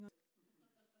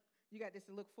You got this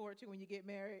to look forward to when you get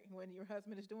married, when your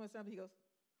husband is doing something, he goes,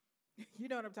 you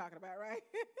know what I'm talking about, right?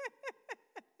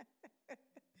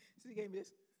 So he gave me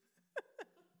this.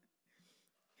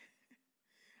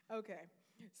 Okay.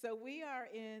 So we are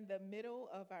in the middle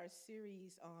of our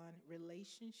series on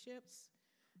relationships.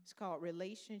 It's called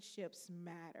Relationships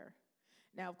Matter.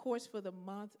 Now, of course, for the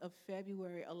month of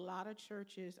February, a lot of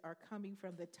churches are coming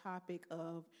from the topic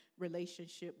of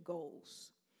relationship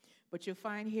goals. But you'll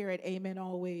find here at Amen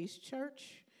Always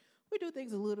Church, we do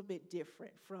things a little bit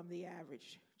different from the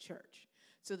average church.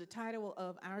 So the title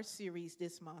of our series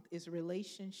this month is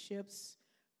Relationships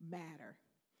Matter.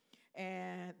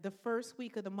 And the first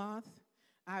week of the month,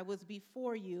 I was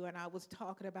before you and I was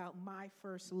talking about my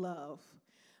first love,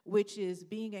 which is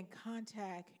being in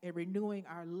contact and renewing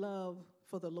our love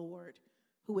for the Lord,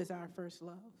 who is our first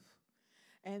love.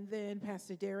 And then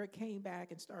Pastor Derek came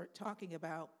back and started talking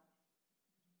about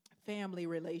family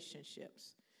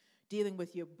relationships, dealing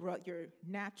with your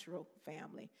natural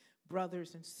family,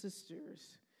 brothers and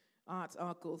sisters, aunts,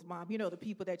 uncles, mom, you know, the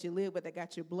people that you live with that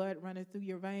got your blood running through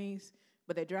your veins,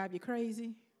 but they drive you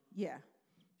crazy. Yeah,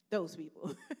 those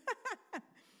people.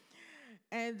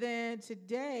 And then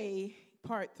today,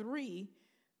 part 3,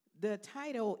 the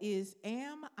title is,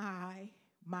 Am I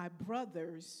My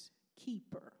Brother's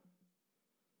Keeper?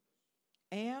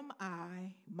 Am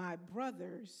I my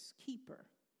brother's keeper?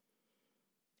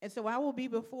 And so I will be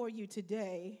before you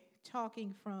today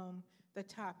talking from the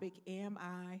topic, Am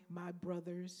I my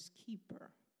brother's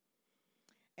keeper?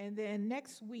 And then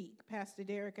next week, Pastor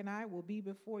Derek and I will be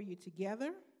before you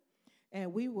together,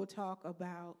 and we will talk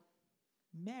about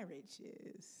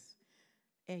marriages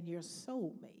and your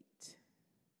soulmate.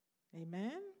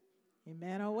 Amen?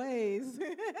 Amen always.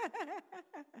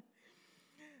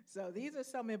 So these are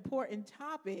some important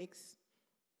topics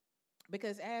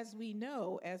because as we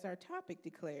know, as our topic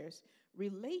declares,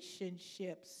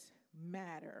 relationships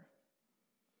matter.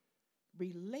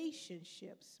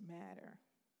 Relationships matter.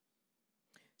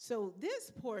 So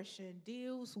this portion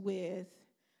deals with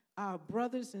our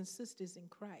brothers and sisters in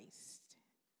Christ.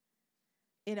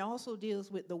 It also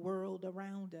deals with the world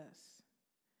around us.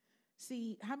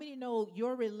 See, how many know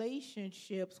your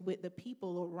relationships with the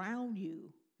people around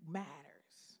you matters?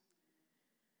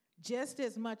 Just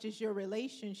as much as your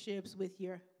relationships with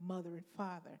your mother and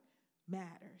father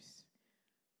matters.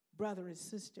 Brother and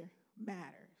sister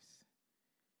matters.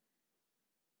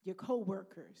 Your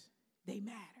coworkers, they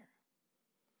matter.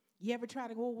 You ever try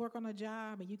to go work on a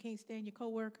job and you can't stand your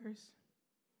coworkers?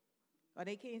 Or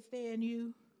they can't stand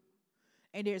you?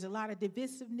 And there's a lot of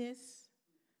divisiveness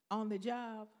on the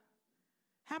job.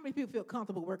 How many people feel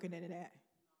comfortable working into that?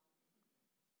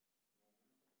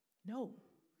 No.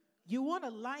 You want to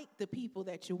like the people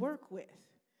that you work with.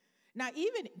 Now,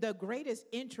 even the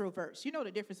greatest introverts, you know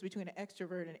the difference between an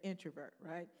extrovert and an introvert,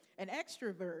 right? An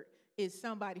extrovert is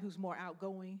somebody who's more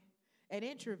outgoing. An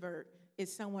introvert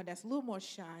is someone that's a little more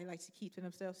shy, likes to keep to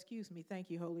themselves. Excuse me. Thank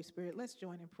you, Holy Spirit. Let's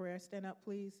join in prayer. Stand up,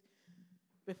 please,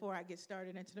 before I get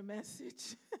started into the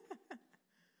message.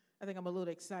 I think I'm a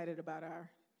little excited about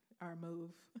our move.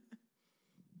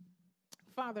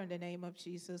 Father, in the name of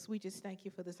Jesus, we just thank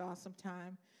you for this awesome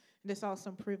time, this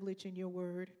awesome privilege in your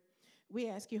word. We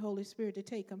ask you, Holy Spirit, to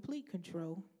take complete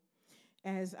control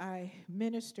as I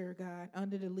minister, God,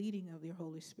 under the leading of your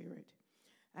Holy Spirit.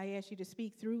 I ask you to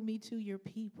speak through me to your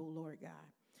people, Lord God.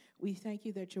 We thank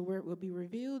you that your word will be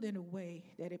revealed in a way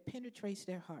that it penetrates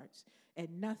their hearts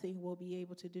and nothing will be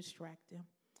able to distract them.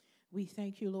 We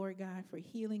thank you, Lord God, for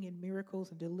healing and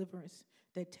miracles and deliverance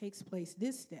that takes place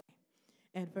this day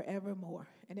and forevermore.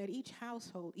 And that each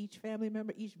household, each family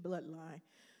member, each bloodline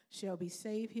shall be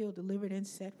saved, healed, delivered, and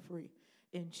set free.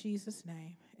 In Jesus'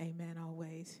 name, amen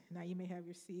always. Now you may have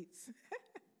your seats.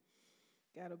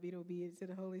 God will be obedient to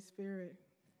the Holy Spirit.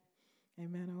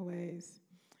 Amen always.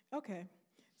 Okay,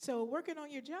 so working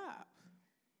on your job.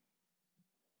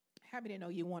 How many know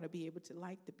you want to be able to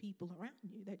like the people around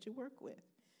you that you work with?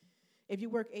 If you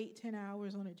work 8-10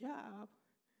 hours on a job,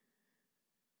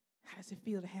 how does it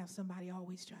feel to have somebody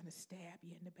always trying to stab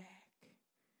you in the back,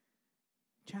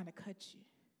 trying to cut you,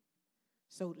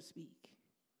 so to speak,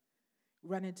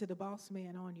 running to the boss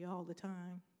man on you all the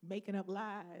time, making up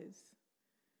lies,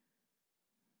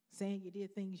 saying you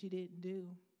did things you didn't do?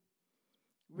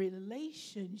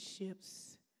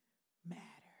 Relationships matter.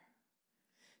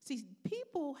 See,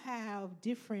 people have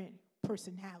different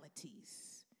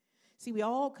personalities. See, we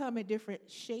all come in different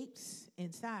shapes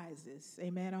and sizes.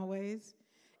 Amen, always.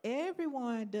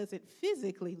 Everyone doesn't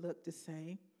physically look the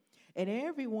same, and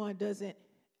everyone doesn't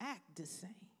act the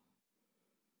same.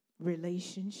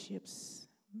 Relationships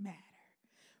matter.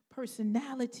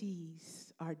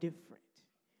 Personalities are different.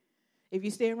 If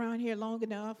you stay around here long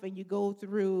enough and you go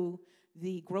through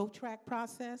the growth track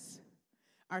process,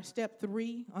 on step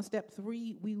 3,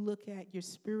 we look at your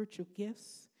spiritual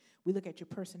gifts. We look at your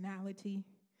personality.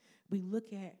 We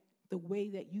look at the way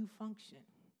that you function.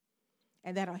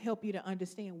 And that'll help you to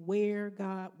understand where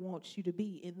God wants you to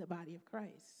be in the body of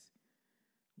Christ.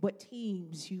 What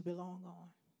teams you belong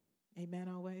on. Amen,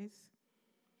 always.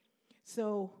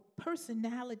 So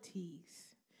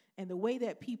personalities and the way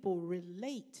that people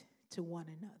relate to one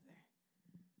another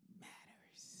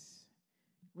matters.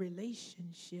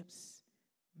 Relationships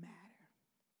matter.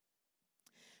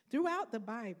 Throughout the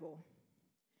Bible,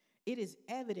 it is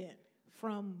evident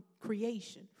from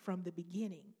creation, from the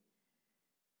beginning,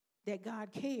 that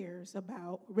God cares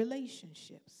about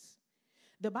relationships.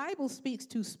 The Bible speaks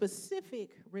to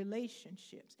specific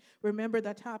relationships. Remember,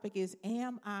 the topic is,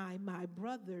 am I my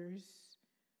brother's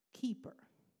keeper?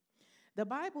 The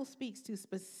Bible speaks to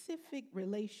specific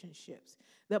relationships.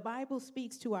 The Bible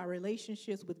speaks to our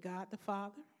relationships with God the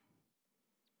Father.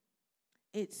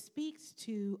 It speaks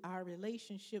to our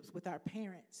relationships with our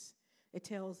parents. It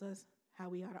tells us how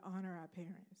we ought to honor our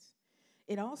parents.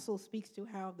 It also speaks to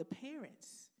how the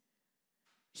parents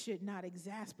should not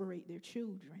exasperate their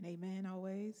children. Amen,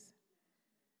 always.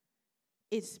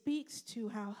 It speaks to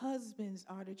how husbands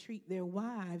are to treat their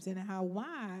wives and how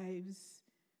wives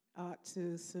ought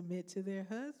to submit to their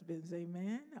husbands.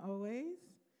 Amen, always.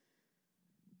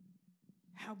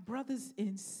 How brothers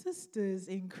and sisters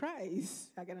in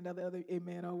Christ, I got another other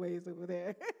amen always over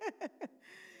there.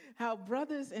 How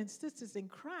brothers and sisters in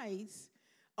Christ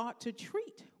ought to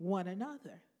treat one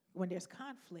another when there's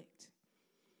conflict.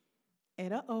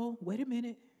 And wait a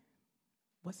minute.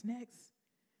 What's next?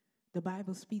 The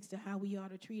Bible speaks to how we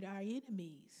ought to treat our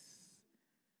enemies.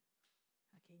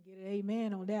 I can't get an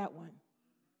amen on that one.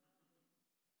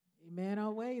 Amen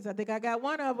always. I think I got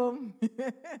one of them.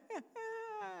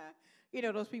 You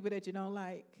know, those people that you don't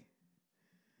like.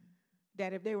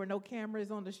 That if there were no cameras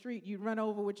on the street, you'd run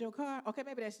over with your car. Okay,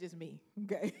 maybe that's just me.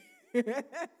 Okay.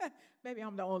 Maybe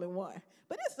I'm the only one.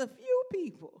 But it's a few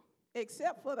people,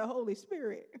 except for the Holy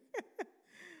Spirit.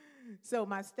 So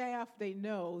my staff, they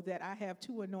know that I have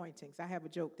 2 anointings. I have a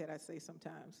joke that I say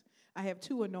sometimes. I have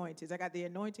 2 anointings. I got the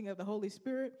anointing of the Holy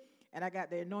Spirit, and I got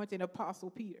the anointing of Apostle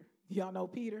Peter. Y'all know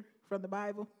Peter from the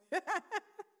Bible?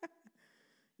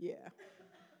 Yeah.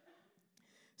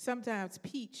 Sometimes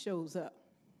Pete shows up.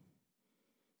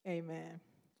 Amen.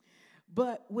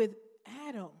 But with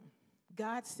Adam,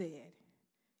 God said,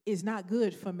 it's not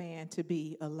good for man to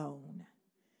be alone.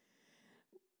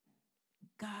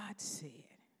 God said,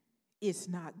 it's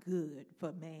not good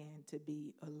for man to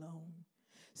be alone.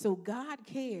 So God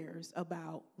cares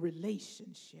about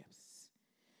relationships.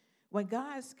 When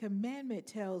God's commandment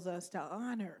tells us to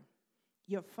honor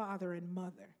your father and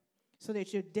mother, so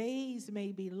that your days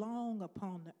may be long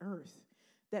upon the earth,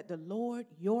 that the Lord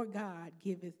your God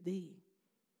giveth thee.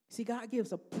 See, God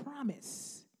gives a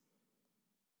promise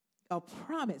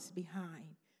behind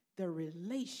the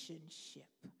relationship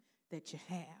that you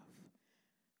have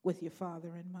with your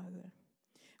father and mother.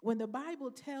 When the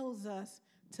Bible tells us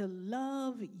to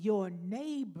love your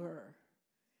neighbor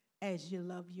as you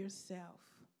love yourself.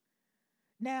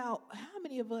 Now, how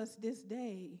many of us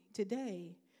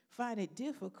today, find it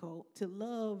difficult to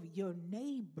love your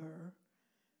neighbor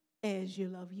as you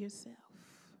love yourself?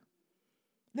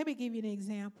 Let me give you an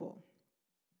example.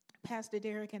 Pastor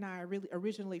Derek and I are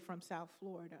originally from South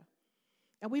Florida.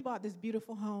 And we bought this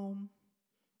beautiful home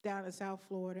down in South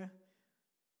Florida.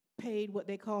 Paid what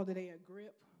they call today a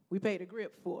grip. We paid a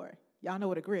grip for it. Y'all know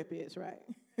what a grip is, right?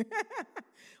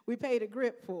 We paid a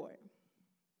grip for it.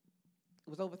 It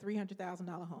was over $300,000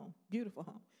 home. Beautiful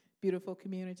home. Beautiful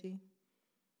community.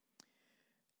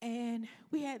 And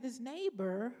we had this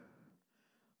neighbor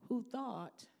who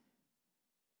thought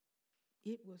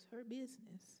it was her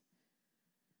business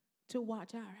to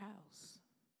watch our house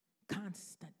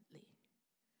constantly.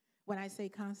 When I say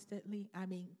constantly, I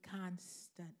mean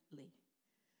constantly.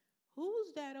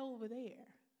 Who's that over there?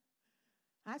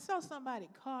 I saw somebody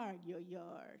card your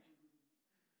yard.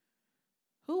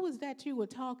 Who was that you were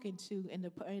talking to in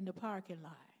the parking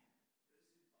lot?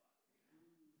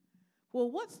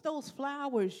 Well, what's those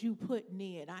flowers you putting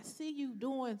in? I see you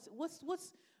doing, what's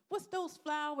those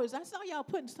flowers? I saw y'all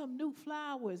putting some new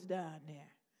flowers down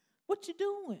there. What you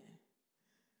doing?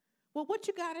 Well, what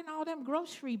you got in all them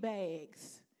grocery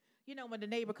bags? You know, when the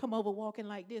neighbor come over walking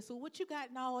like this, well, what you got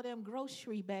in all them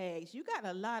grocery bags? You got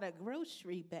a lot of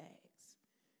grocery bags.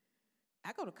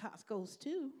 I go to Costco's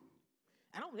too.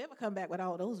 I don't ever come back with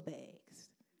all those bags.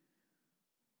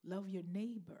 Love your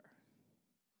neighbor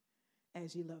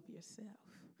as you love yourself.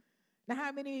 Now,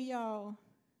 how many of y'all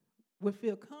would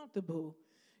feel comfortable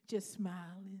just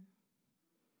smiling.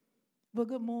 Well,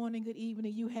 good morning, good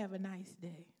evening. You have a nice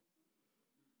day.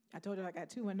 I told you I got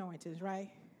 2 anointings, right?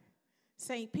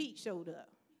 St. Pete showed up.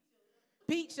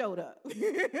 Pete showed up.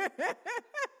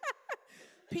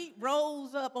 Pete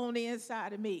rose up on the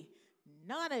inside of me.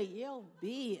 None of your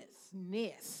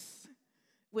business.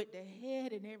 With the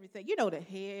head and everything. You know, the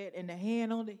head and the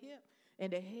hand on the hip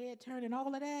and the head turning,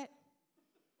 all of that.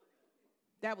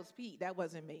 That was Pete. That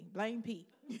wasn't me. Blame Pete.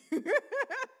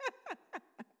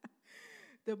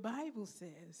 The Bible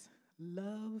says,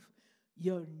 love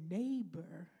your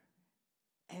neighbor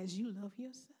as you love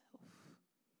yourself.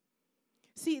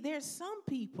 See, there's some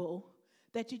people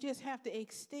that you just have to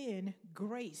extend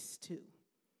grace to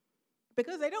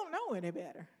because they don't know any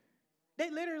better. They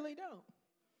literally don't.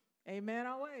 Amen,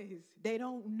 always. They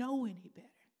don't know any better.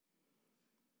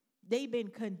 They've been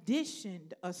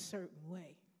conditioned a certain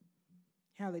way.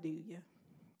 Hallelujah.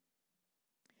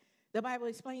 The Bible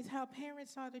explains how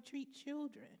parents are to treat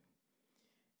children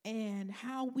and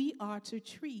how we are to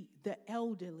treat the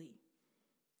elderly,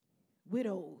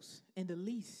 widows, and the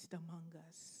least among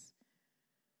us.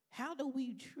 How do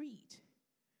we treat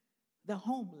the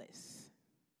homeless?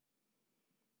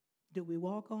 Do we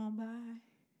walk on by?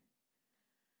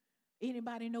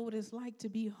 Anybody know what it's like to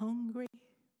be hungry?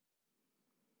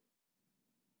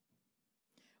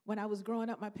 When I was growing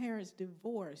up, my parents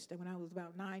divorced, and when I was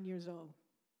about 9 years old,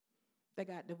 they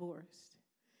got divorced.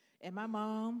 And my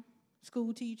mom,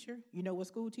 school teacher, you know what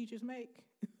school teachers make?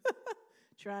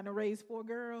 Trying to raise 4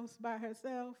 girls by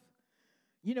herself.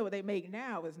 You know what they make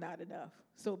now is not enough.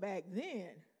 So back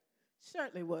then,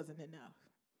 certainly wasn't enough.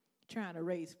 Trying to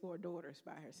raise 4 daughters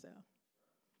by herself.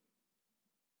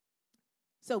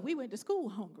 So we went to school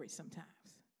hungry sometimes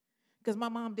because my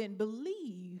mom didn't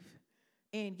believe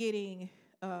in getting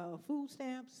food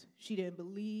stamps. She didn't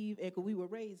believe, because we were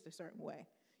raised a certain way.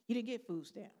 You didn't get food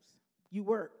stamps. You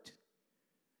worked.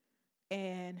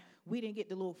 And we didn't get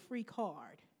the little free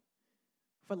card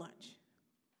for lunch.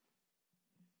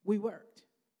 We worked.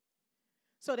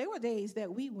 So there were days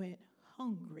that we went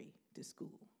hungry to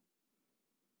school.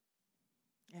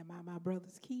 And my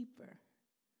brother's keeper.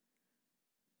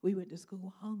 We went to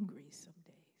school hungry some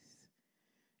days.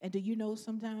 And do you know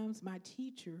sometimes my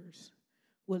teachers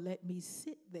would let me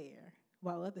sit there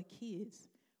while other kids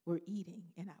were eating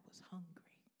and I was hungry.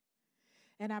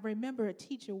 And I remember a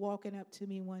teacher walking up to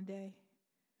me one day,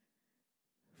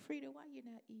 Frida, why you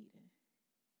not eating?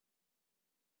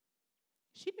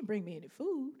 She didn't bring me any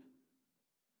food.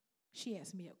 She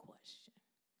asked me a question.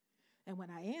 And when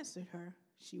I answered her,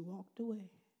 she walked away.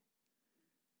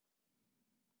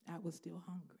 I was still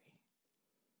hungry.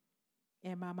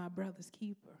 Am I my brother's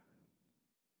keeper?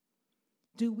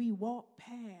 Do we walk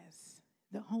past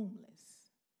the homeless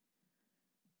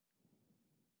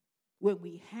when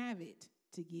we have it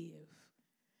to give?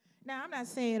 Now, I'm not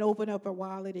saying open up a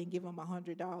wallet and give them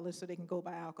 $100 so they can go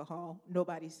buy alcohol.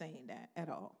 Nobody's saying that at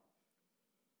all.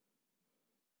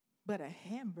 But a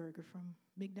hamburger from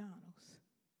McDonald's,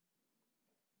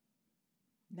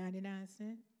 99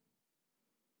 cents.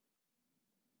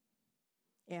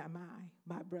 Am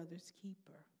I my brother's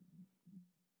keeper?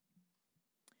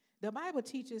 The Bible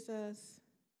teaches us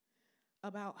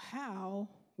about how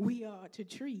we are to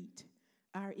treat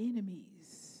our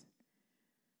enemies,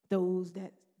 those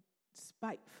that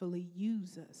spitefully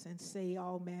use us and say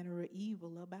all manner of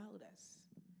evil about us.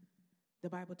 The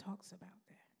Bible talks about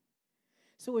that.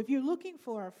 So if you're looking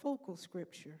for our focal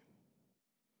scripture,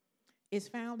 it's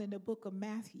found in the book of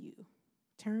Matthew.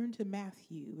 Turn to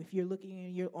Matthew. If you're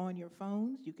looking on your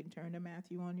phones, you can turn to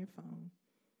Matthew on your phone.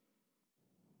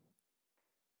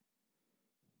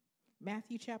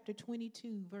 Matthew chapter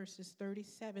 22, verses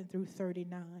 37 through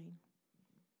 39.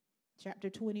 Chapter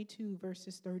 22,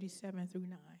 verses 37 through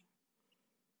 9.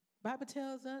 Bible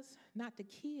tells us not to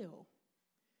kill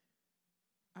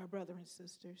our brother and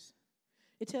sisters.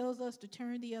 It tells us to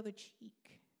turn the other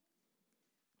cheek.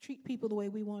 Treat people the way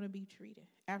we want to be treated.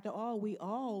 After all, we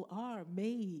all are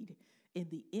made in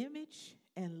the image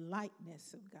and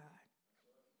likeness of God.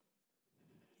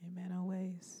 Amen,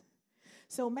 always.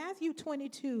 So Matthew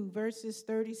 22, verses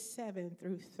 37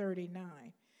 through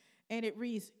 39. And it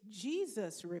reads,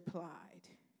 Jesus replied.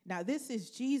 Now this is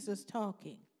Jesus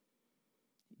talking.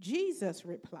 Jesus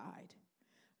replied,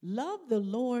 love the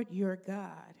Lord your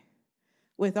God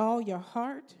with all your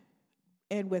heart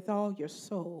and with all your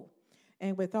soul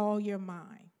and with all your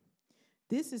mind.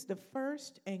 This is the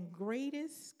first and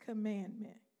greatest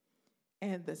commandment.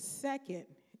 And the second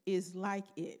is like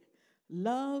it.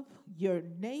 Love your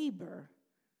neighbor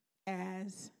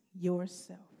as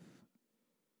yourself.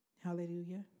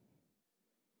 Hallelujah.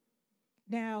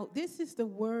 Now, this is the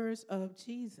words of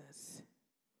Jesus.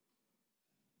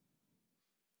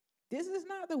 This is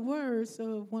not the words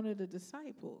of one of the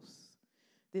disciples.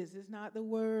 This is not the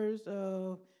words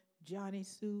of Johnny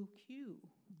Sue Q.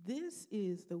 This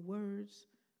is the words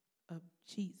of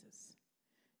Jesus.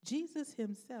 Jesus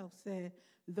himself said,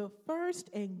 the first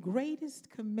and greatest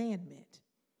commandment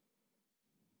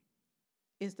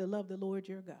is to love the Lord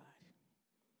your God.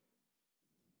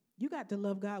 You got to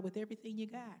love God with everything you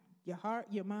got, your heart,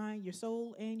 your mind, your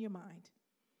soul, and your mind.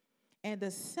 And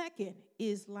the second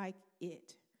is like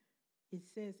it. It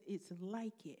says it's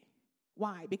like it.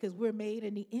 Why? Because we're made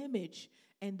in the image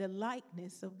and the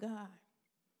likeness of God.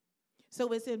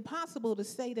 So it's impossible to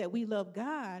say that we love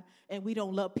God and we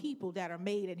don't love people that are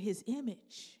made in his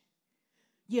image.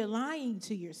 You're lying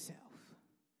to yourself.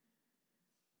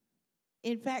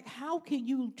 In fact, how can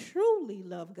you truly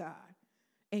love God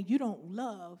and you don't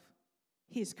love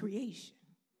his creation,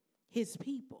 his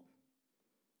people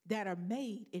that are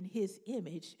made in his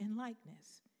image and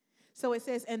likeness? So it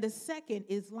says, and the second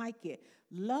is like it.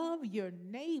 Love your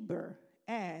neighbor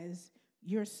as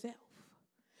yourself.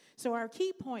 So our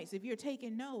key points, if you're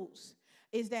taking notes,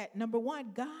 is that number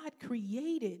one, God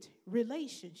created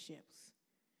relationships.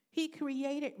 He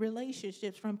created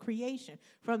relationships from creation,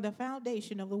 from the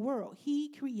foundation of the world. He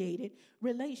created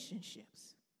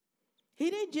relationships. He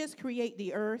didn't just create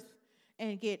the earth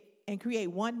and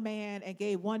create one man and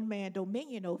gave one man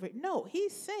dominion over it. No, he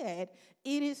said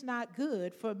it is not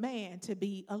good for man to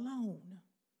be alone.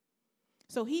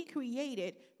 So he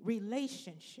created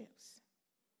relationships.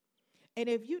 And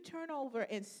if you turn over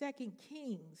in 2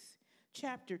 Kings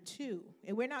chapter 2,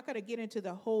 and we're not going to get into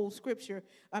the whole scripture,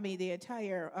 the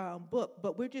entire book,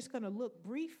 but we're just going to look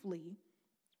briefly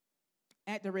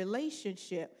at the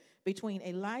relationship between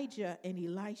Elijah and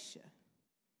Elisha.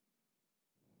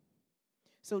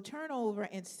 So turn over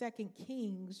in 2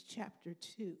 Kings chapter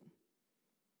 2.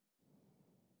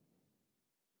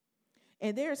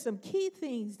 And there are some key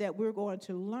things that we're going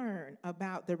to learn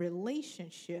about the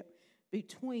relationship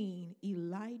between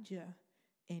Elijah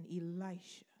and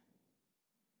Elisha.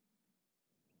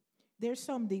 There's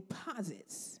some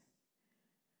deposits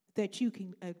that you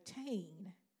can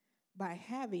obtain by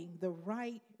having the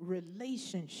right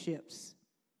relationships.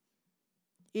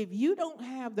 If you don't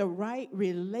have the right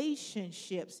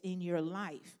relationships in your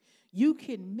life, you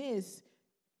can miss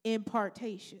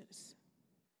impartations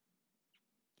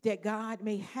that God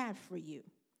may have for you.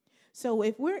 So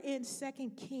if we're in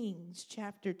 2 Kings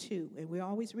chapter 2, and we're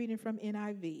always reading from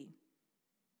NIV,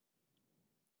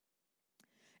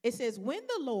 it says, when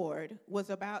the Lord was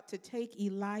about to take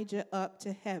Elijah up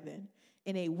to heaven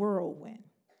in a whirlwind,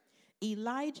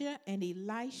 Elijah and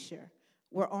Elisha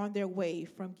were on their way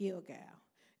from Gilgal.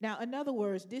 Now, in other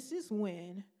words, this is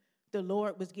when the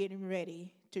Lord was getting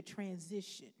ready to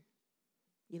transition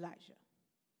Elijah.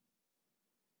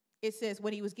 It says,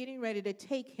 when he was getting ready to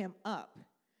take him up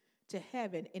to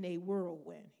heaven in a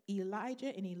whirlwind,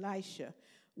 Elijah and Elisha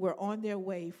were on their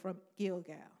way from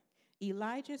Gilgal.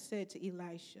 Elijah said to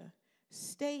Elisha,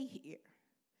 stay here.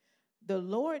 The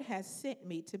Lord has sent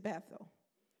me to Bethel.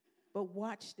 But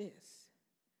watch this.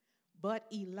 But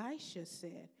Elisha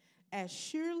said, as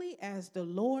surely as the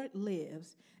Lord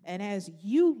lives and as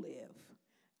you live,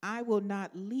 I will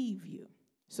not leave you.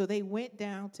 So they went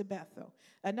down to Bethel.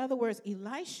 In other words,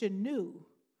 Elisha knew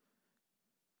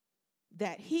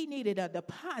that he needed a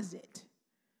deposit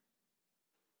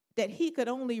that he could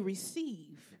only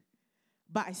receive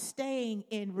by staying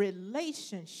in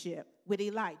relationship with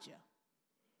Elijah.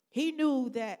 He knew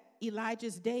that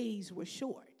Elijah's days were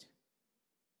short.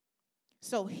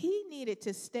 So he needed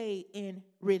to stay in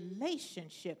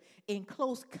relationship, in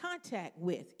close contact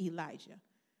with Elijah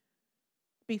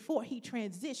before he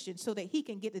transitioned so that he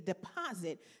can get the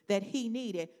deposit that he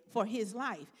needed for his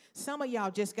life. Some of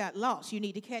y'all just got lost. You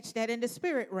need to catch that in the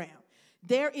spirit realm.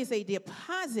 There is a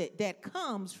deposit that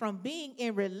comes from being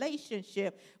in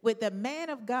relationship with the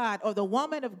man of God or the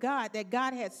woman of God that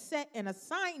God has set and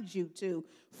assigned you to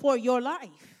for your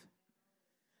life.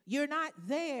 You're not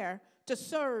there to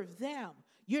serve them.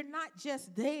 You're not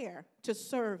just there to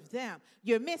serve them.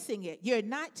 You're missing it. You're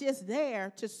not just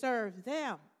there to serve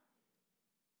them.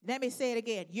 Let me say it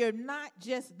again. You're not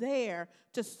just there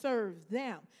to serve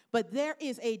them, but there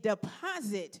is a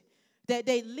deposit that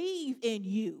they leave in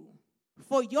you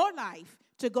for your life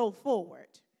to go forward.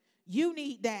 You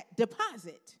need that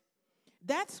deposit.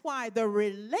 That's why the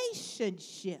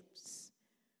relationships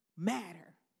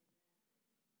matter.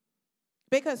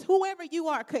 Because whoever you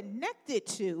are connected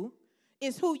to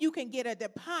is who you can get a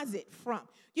deposit from.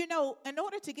 You know, in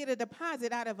order to get a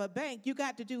deposit out of a bank, you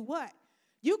got to do what?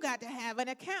 You got to have an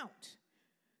account.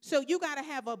 So you got to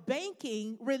have a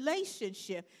banking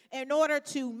relationship in order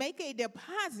to make a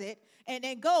deposit and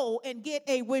then go and get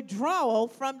a withdrawal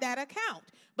from that account.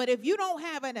 But if you don't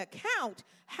have an account,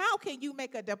 how can you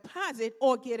make a deposit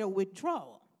or get a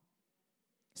withdrawal?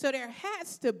 So there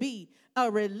has to be a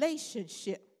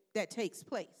relationship that takes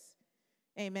place.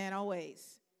 Amen,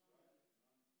 always.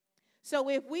 So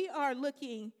if we are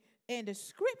looking in the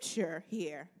scripture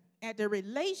here at the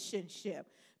relationship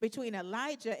between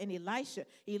Elijah and Elisha,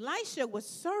 Elisha was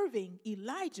serving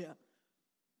Elijah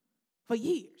for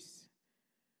years.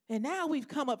 And now we've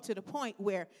come up to the point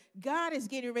where God is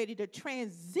getting ready to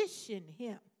transition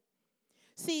him.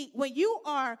 See, when you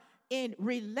are in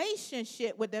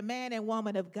relationship with the man and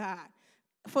woman of God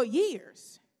for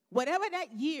years, whatever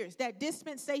that years, that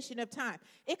dispensation of time,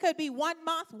 it could be 1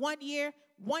 month, 1 year,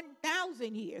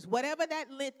 1,000 years, whatever that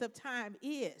length of time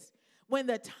is. When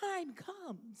the time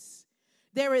comes,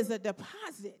 there is a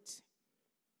deposit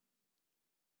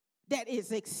that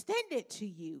is extended to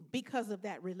you because of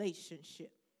that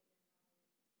relationship.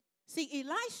 See,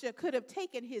 Elisha could have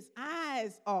taken his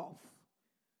eyes off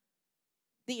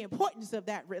the importance of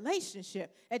that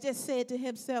relationship and just said to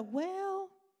himself, well,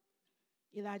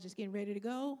 Elijah's getting ready to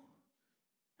go.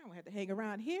 I don't have to hang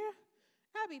around here.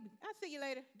 I'll see you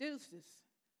later. Deuces.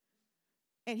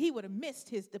 And he would have missed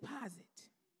his deposit.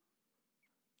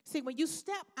 See, when you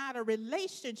step out of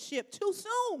relationship too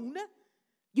soon,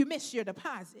 you miss your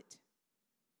deposit.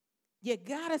 You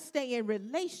got to stay in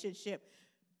relationship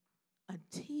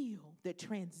until the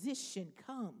transition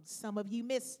comes. Some of you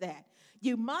miss that.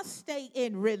 You must stay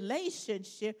in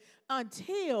relationship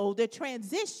until the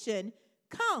transition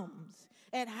comes.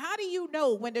 And how do you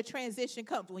know when the transition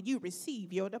comes? When you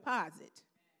receive your deposit.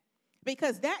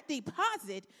 Because that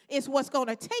deposit is what's going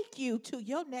to take you to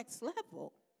your next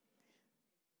level.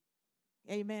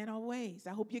 Amen, always.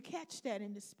 I hope you catch that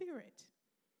in the spirit.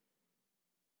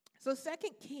 So 2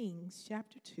 Kings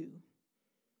chapter 2.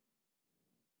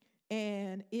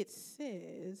 And it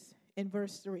says in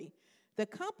verse 3, the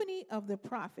company of the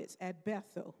prophets at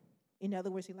Bethel, in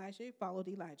other words, Elisha followed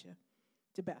Elijah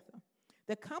to Bethel.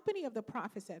 The company of the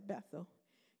prophets at Bethel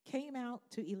came out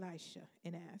to Elisha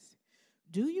and asked,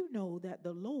 do you know that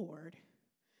the Lord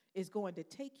is going to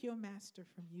take your master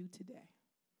from you today?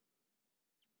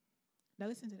 Now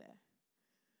listen to that.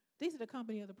 These are the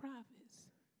company of the prophets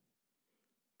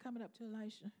coming up to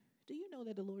Elisha. Do you know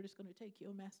that the Lord is going to take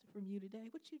your master from you today?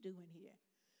 What you doing here?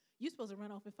 You're supposed to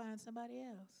run off and find somebody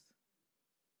else.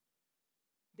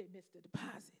 They missed the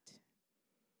deposit.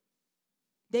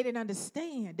 They didn't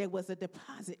understand there was a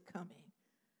deposit coming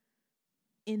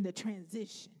in the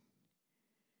transition.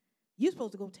 You're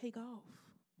supposed to go take off.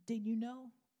 Didn't you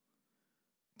know?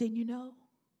 Didn't you know?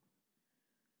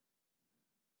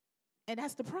 And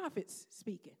that's the prophets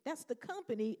speaking. That's the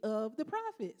company of the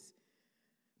prophets.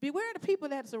 Beware of the people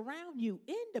that's around you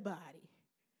in the body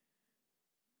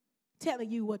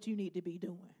telling you what you need to be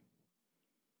doing.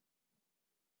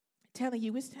 Telling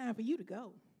you it's time for you to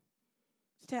go.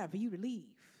 It's time for you to leave.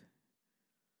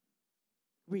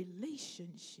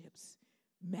 Relationships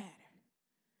matter.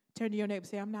 Turn to your neighbor and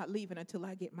say, I'm not leaving until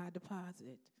I get my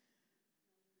deposit.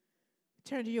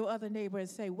 Turn to your other neighbor and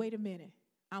say, wait a minute,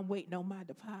 I'm waiting on my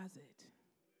deposit.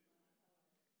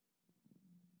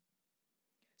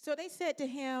 So they said to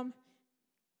him,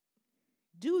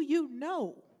 do you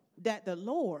know that the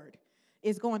Lord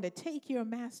is going to take your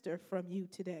master from you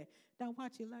today? Now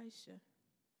watch Elisha.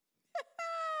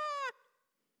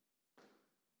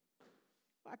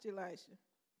 Watch Elisha.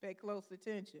 Pay close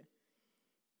attention.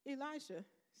 Elisha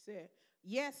said,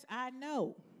 yes, I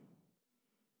know.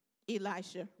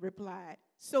 Elisha replied,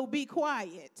 so be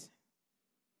quiet.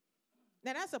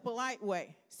 Now that's a polite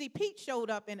way. See, Pete showed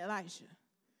up in Elisha.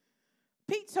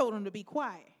 Pete told him to be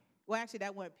quiet. Well, actually,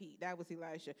 that wasn't Pete. That was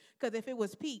Elisha. Because if it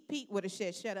was Pete, Pete would have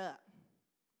said, shut up.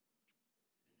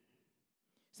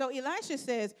 So Elisha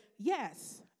says,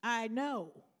 yes, I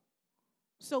know.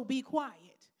 So be quiet.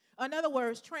 In other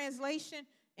words, translation,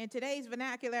 in today's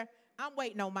vernacular, I'm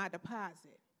waiting on my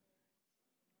deposit.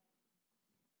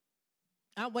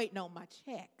 I'm waiting on my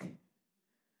check.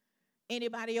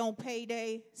 Anybody on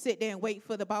payday sit there and wait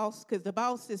for the boss? Because the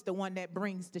boss is the one that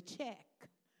brings the check.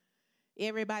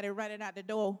 Everybody running out the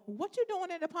door. What you doing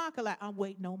in the parking lot? I'm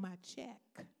waiting on my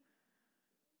check.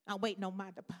 I'm waiting on my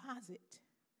deposit.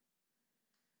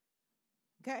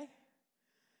 Okay?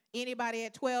 Anybody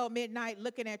at 12 midnight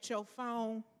looking at your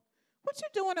phone? What you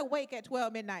doing awake at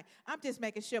 12 midnight? I'm just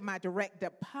making sure my direct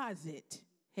deposit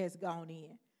has gone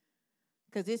in.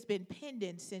 Because it's been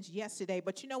pending since yesterday.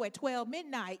 But you know, at 12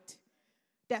 midnight,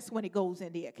 that's when it goes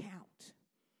in the account.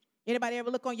 Anybody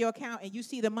ever look on your account and you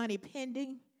see the money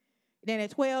pending? Then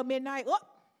at 12 midnight, oh,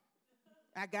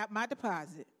 I got my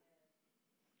deposit.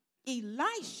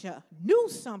 Elisha knew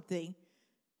something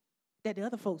that the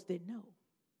other folks didn't know.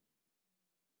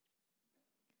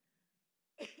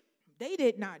 They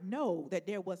did not know that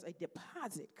there was a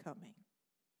deposit coming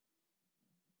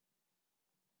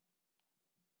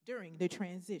during the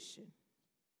transition.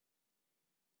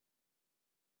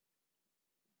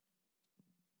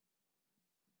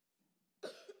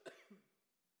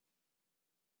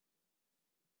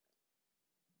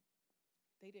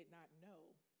 They did not know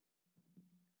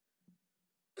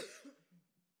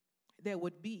there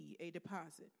would be a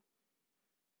deposit.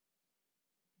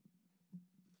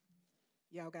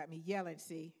 Y'all got me yelling,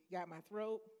 see? Got my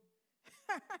throat?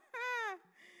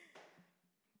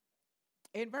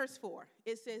 In verse 4,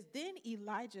 it says, Then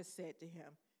Elijah said to him,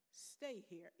 Stay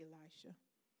here, Elisha.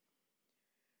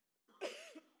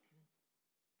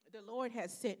 The Lord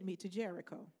has sent me to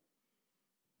Jericho.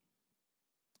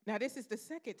 Now, this is the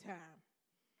second time.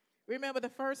 Remember the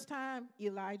first time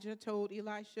Elijah told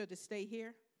Elisha to stay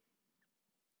here?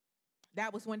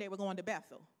 That was when they were going to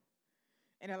Bethel.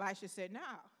 And Elisha said, No,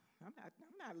 I'm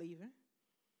not leaving.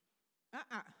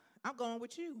 I'm going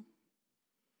with you.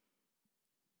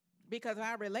 Because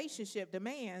our relationship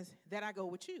demands that I go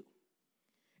with you.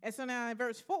 And so now in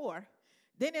verse 4,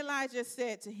 then Elijah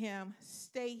said to him,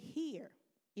 Stay here,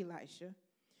 Elisha.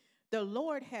 The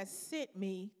Lord has sent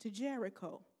me to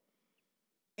Jericho.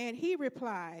 And he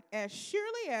replied, As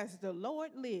surely as the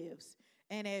Lord lives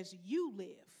and as you live,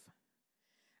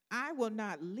 I will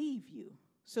not leave you.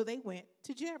 So they went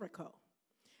to Jericho.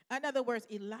 In other words,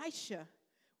 Elisha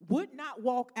would not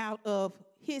walk out of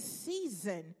his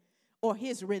season or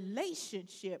his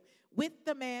relationship with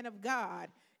the man of God,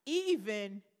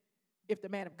 even if the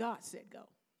man of God said go.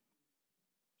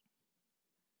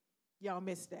 Y'all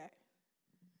missed that.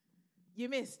 You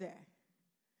missed that.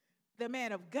 The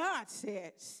man of God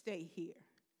said, Stay here.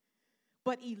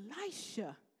 But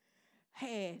Elisha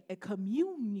had a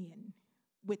communion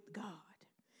with God,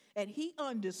 and he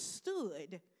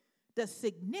understood the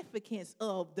significance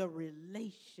of the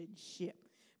relationship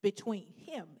between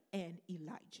him and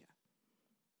Elijah.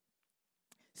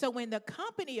 So when the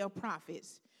company of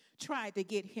prophets tried to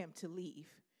get him to leave,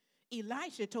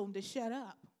 Elisha told him to shut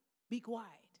up, be quiet.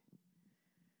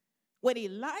 When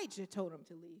Elijah told him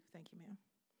to leave, thank you, ma'am.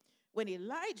 When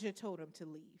Elijah told him to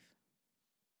leave,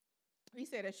 he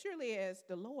said, As surely as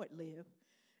the Lord live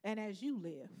and as you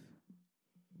live.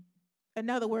 In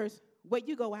other words, where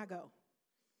you go, I go.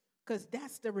 Because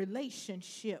that's the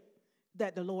relationship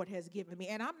that the Lord has given me.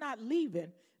 And I'm not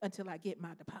leaving until I get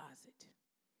my deposit.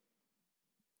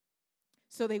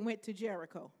 So they went to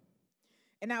Jericho.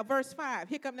 And now verse 5,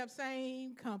 here come that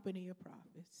same company of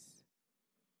prophets.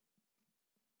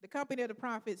 The company of the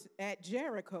prophets at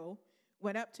Jericho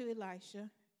went up to Elisha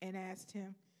and asked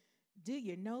him, Do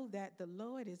you know that the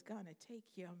Lord is going to take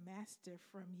your master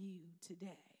from you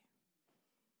today?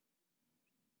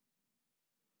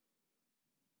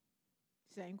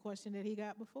 Same question that he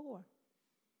got before.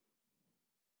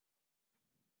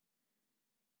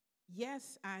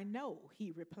 Yes, I know,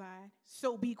 he replied.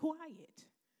 So be quiet.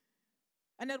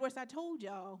 In other words, I told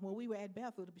y'all when we were at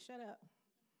Bethel to shut up.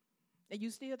 And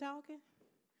you still talking?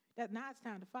 Now it's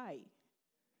time to fight.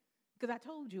 Because I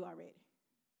told you already.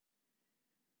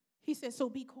 He said, so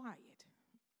be quiet.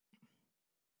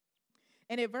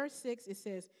 And in verse 6, it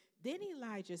says, Then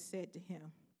Elijah said to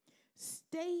him,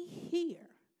 Stay here.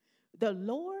 The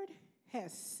Lord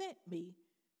has sent me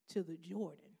to the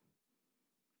Jordan.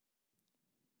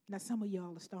 Now, some of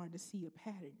y'all are starting to see a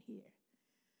pattern here.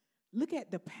 Look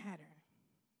at the pattern.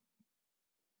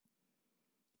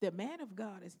 The man of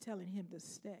God is telling him to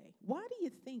stay. Why do you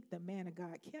think the man of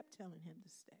God kept telling him to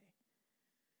stay?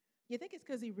 You think it's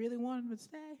because he really wanted him to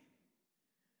stay?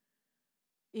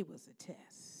 It was a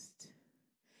test.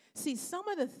 See, some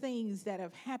of the things that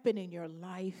have happened in your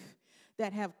life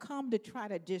that have come to try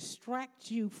to distract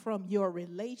you from your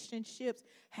relationships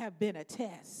have been a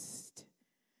test.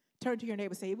 Turn to your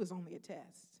neighbor and say, it was only a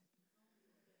test.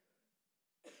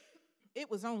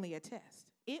 It was only a test.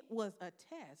 It was a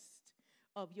test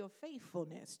of your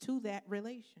faithfulness to that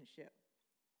relationship.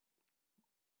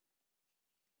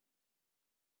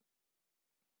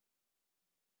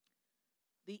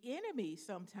 The enemy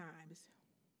sometimes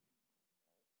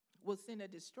will send a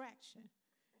distraction,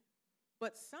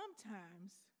 but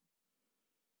sometimes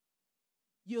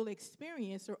you'll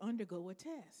experience or undergo a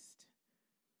test.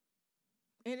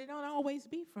 And it don't always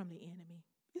be from the enemy.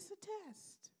 It's a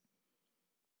test.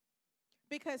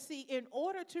 Because, see, in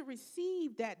order to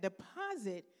receive that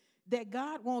deposit that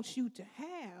God wants you to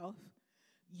have,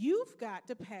 you've got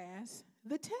to pass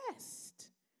the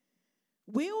test.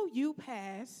 Will you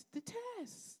pass the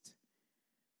test?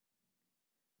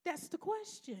 That's the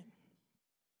question.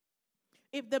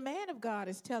 If the man of God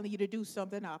is telling you to do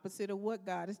something opposite of what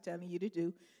God is telling you to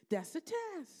do, that's a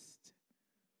test.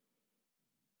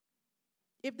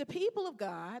 If the people of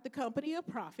God, the company of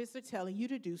prophets, are telling you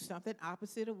to do something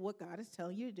opposite of what God is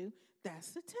telling you to do,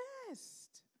 that's a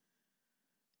test.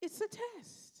 It's a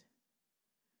test.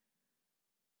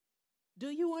 Do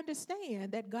you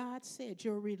understand that God said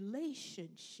your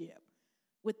relationship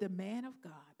with the man of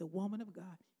God, the woman of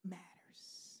God, matters?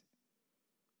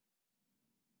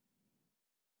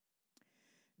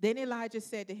 Then Elijah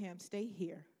said to him, stay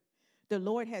here. The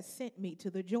Lord has sent me to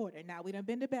the Jordan. Now, we done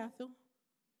been to Bethel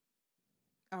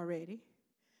already.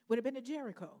 We'd have been to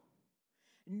Jericho.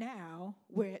 Now,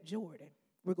 we're at Jordan.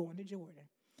 We're going to Jordan.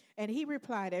 And he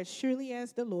replied, as surely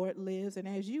as the Lord lives and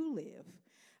as you live,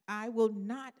 I will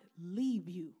not leave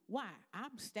you. Why?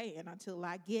 I'm staying until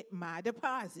I get my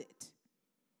deposit.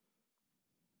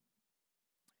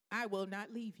 I will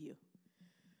not leave you.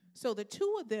 So the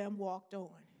two of them walked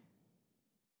on.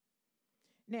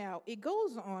 Now, it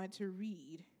goes on to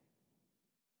read,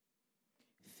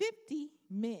 50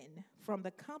 men from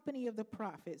the company of the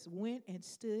prophets went and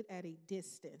stood at a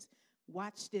distance.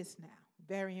 Watch this now.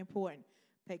 Very important.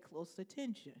 Pay close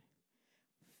attention.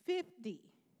 50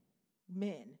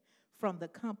 men from the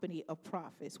company of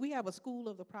prophets. We have a school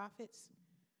of the prophets.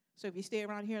 So if you stay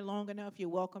around here long enough, you're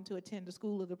welcome to attend the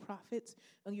school of the prophets.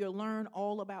 And you'll learn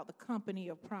all about the company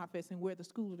of prophets and where the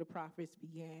school of the prophets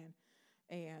began.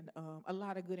 And a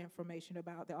lot of good information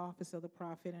about the office of the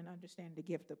prophet and understanding the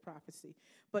gift of prophecy.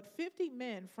 But 50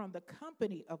 men from the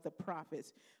company of the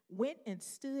prophets went and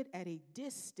stood at a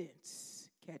distance,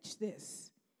 catch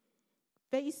this,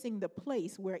 facing the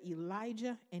place where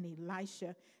Elijah and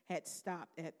Elisha had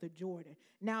stopped at the Jordan.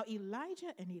 Now,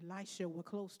 Elijah and Elisha were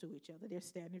close to each other. They're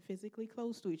standing physically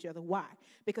close to each other. Why?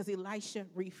 Because Elisha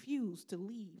refused to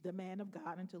leave the man of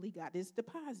God until he got his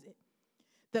deposit.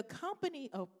 The company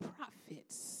of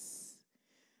prophets.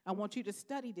 I want you to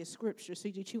study this scripture so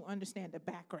that you understand the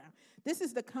background. This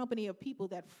is the company of people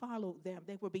that followed them.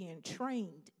 They were being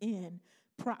trained in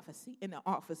prophecy, in the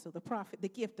office of the prophet, the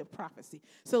gift of prophecy.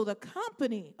 So the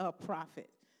company of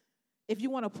prophets, if you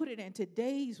want to put it in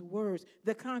today's words,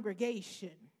 the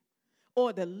congregation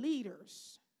or the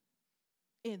leaders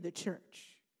in the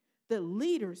church. The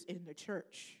leaders in the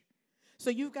church. So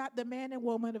you've got the man and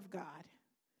woman of God.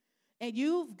 And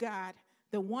you've got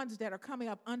the ones that are coming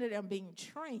up under them being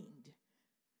trained.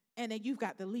 And then you've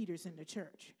got the leaders in the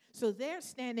church. So they're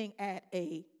standing at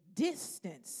a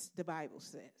distance, the Bible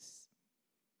says.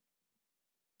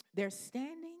 They're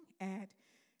standing at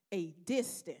a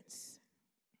distance,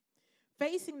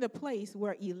 facing the place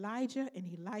where Elijah and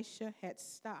Elisha had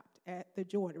stopped at the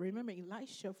Jordan. Remember,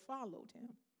 Elisha followed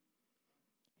him.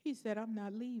 He said, I'm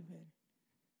not leaving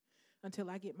until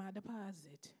I get my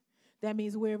deposit. That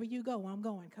means wherever you go, I'm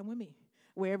going. Come with me.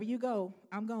 Wherever you go,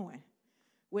 I'm going.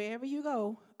 Wherever you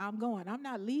go, I'm going. I'm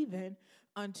not leaving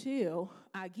until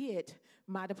I get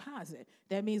my deposit.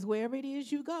 That means wherever it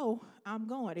is you go, I'm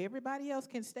going. Everybody else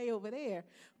can stay over there.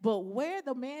 But where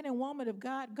the man and woman of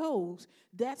God goes,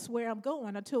 that's where I'm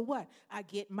going until what? I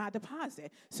get my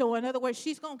deposit. So in other words,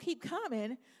 she's going to keep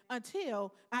coming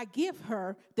until I give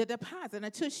her the deposit,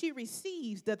 until she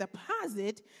receives the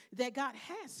deposit that God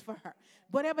has for her.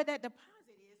 Whatever that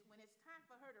deposit is, when it's time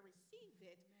for her to receive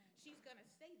it, she's going to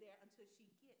stay there until she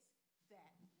gets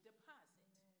that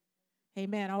deposit.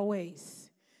 Amen, always.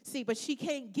 See, but she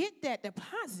can't get that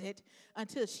deposit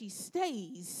until she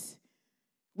stays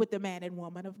with the man and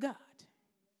woman of God.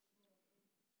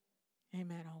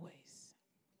 Amen, always.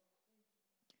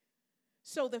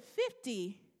 So the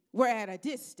 50 were at a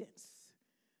distance.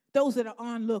 Those are the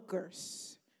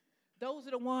onlookers. Those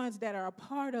are the ones that are a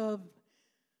part of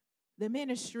the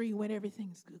ministry when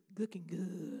everything's looking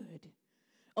good.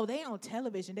 Oh, they on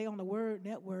television. They on the Word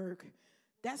Network.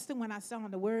 That's the one I saw on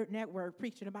the Word Network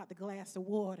preaching about the glass of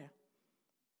water.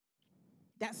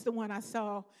 That's the one I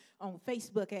saw on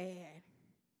Facebook ad.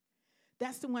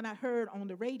 That's the one I heard on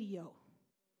the radio.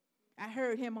 I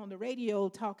heard him on the radio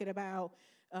talking about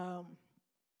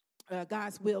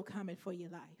God's will coming for your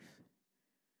life.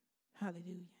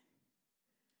 Hallelujah.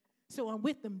 So I'm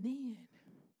with them then.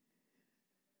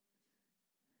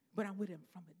 But I'm with him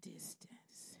from a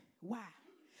distance. Why?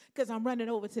 Because I'm running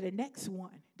over to the next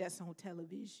one that's on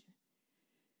television.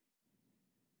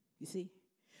 You see?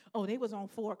 Oh, they was on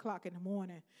 4 o'clock in the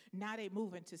morning. Now they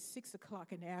moving to 6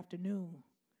 o'clock in the afternoon.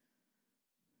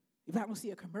 If I don't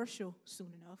see a commercial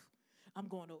soon enough, I'm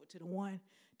going over to the one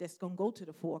that's going to go to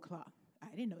the 4 o'clock.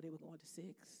 I didn't know they were going to 6.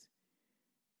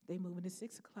 They moving to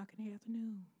 6 o'clock in the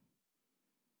afternoon.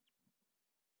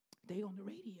 They on the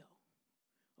radio.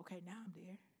 Okay, now I'm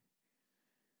there.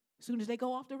 Soon as they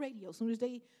go off the radio, soon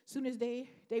as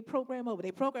they program over.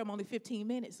 They program only 15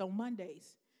 minutes on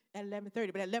Mondays at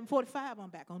 11:30. But at 11:45, I'm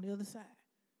back on the other side.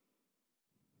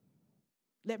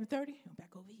 11:30, I'm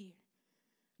back over here.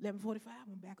 11:45,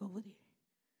 I'm back over there.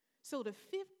 So the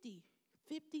 50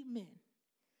 men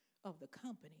of the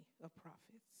company of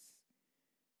prophets,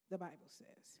 the Bible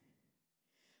says,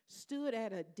 stood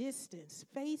at a distance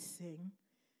facing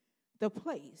the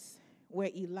place where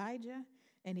Elijah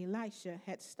and Elisha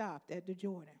had stopped at the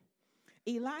Jordan.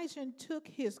 Elijah took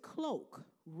his cloak,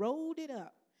 rolled it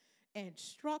up, and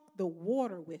struck the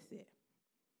water with it.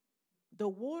 The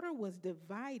water was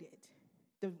divided.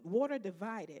 The water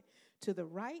divided to the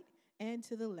right and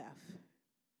to the left.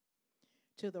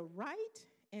 To the right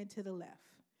and to the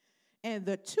left. And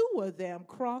the two of them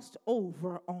crossed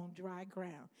over on dry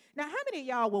ground. Now, how many of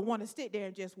y'all would want to sit there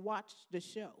and just watch the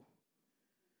show?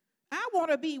 I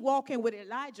want to be walking with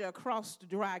Elijah across the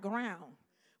dry ground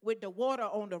with the water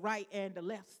on the right and the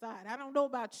left side. I don't know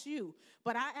about you,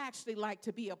 but I actually like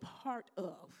to be a part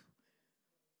of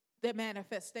the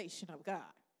manifestation of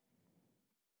God.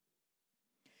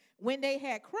 When they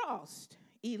had crossed,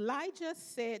 Elijah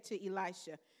said to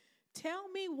Elisha, "Tell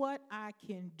me what I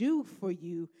can do for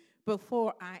you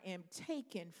before I am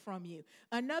taken from you."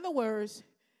 In other words,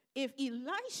 if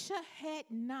Elisha had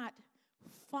not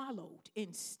followed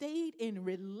and stayed in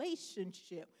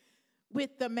relationship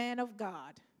with the man of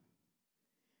God,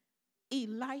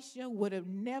 Elisha would have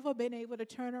never been able to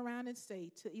turn around and say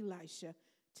to Elisha,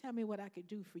 "Tell me what I could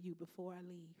do for you before I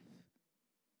leave."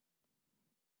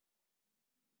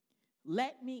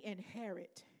 "Let me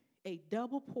inherit a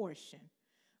double portion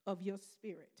of your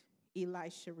spirit,"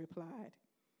 Elisha replied.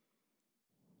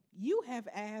 "You have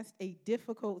asked a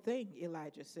difficult thing,"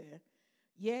 Elijah said.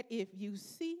 "Yet if you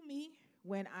see me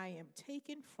when I am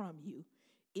taken from you,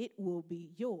 it will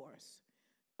be yours.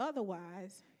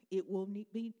 Otherwise, it will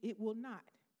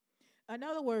not." In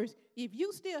other words, if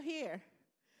you still here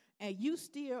and you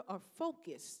still are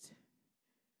focused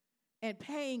and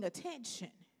paying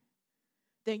attention,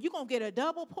 then you're going to get a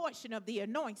double portion of the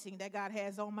anointing that God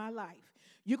has on my life.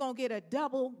 You're going to get a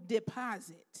double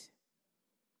deposit.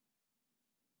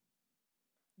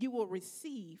 You will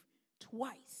receive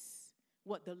twice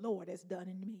what the Lord has done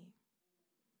in me.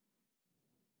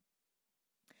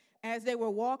 As they were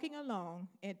walking along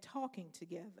and talking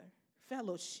together,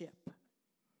 fellowship,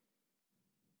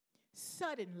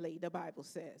 suddenly, the Bible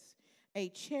says, a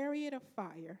chariot of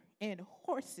fire and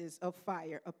horses of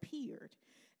fire appeared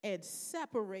and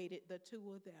separated the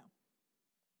two of them.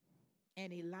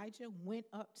 And Elijah went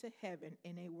up to heaven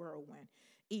in a whirlwind.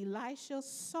 Elisha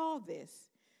saw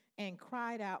this and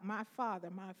cried out, my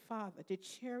father, the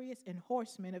chariots and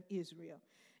horsemen of Israel."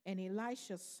 And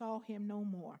Elisha saw him no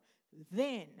more.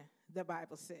 Then, the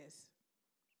Bible says,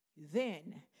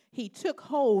 then he took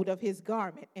hold of his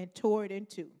garment and tore it in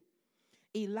two.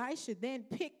 Elisha then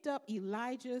picked up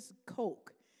Elijah's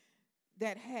cloak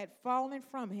that had fallen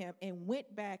from him and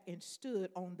went back and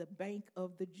stood on the bank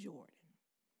of the Jordan.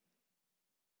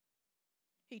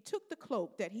 He took the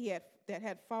cloak that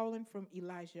had fallen from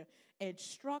Elijah and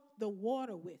struck the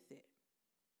water with it.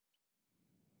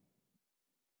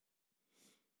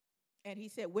 And he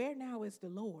said, "Where now is the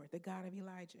Lord, the God of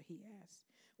Elijah?" he asked.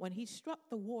 When he struck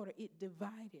the water, it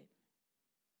divided.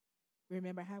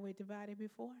 Remember how it divided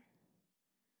before?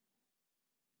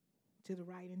 To the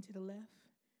right and to the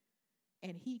left.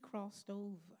 And he crossed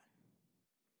over.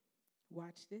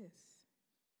 Watch this.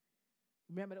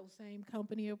 Remember those same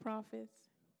company of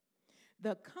prophets?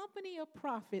 The company of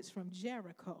prophets from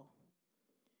Jericho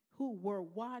who were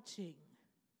watching,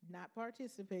 not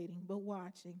participating, but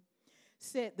watching,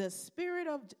 said, "The spirit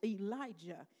of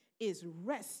Elijah is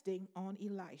resting on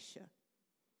Elisha."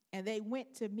 And they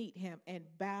went to meet him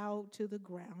and bowed to the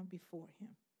ground before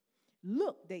him.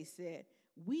 "Look," they said,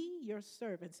 "we, your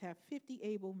servants, have 50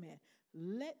 able men.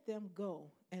 Let them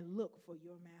go and look for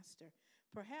your master.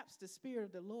 Perhaps the Spirit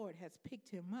of the Lord has picked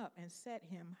him up and set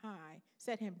him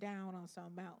down on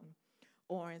some mountain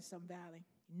or in some valley."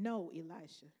 "No,"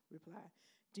 Elisha replied,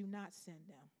 "do not send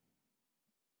them."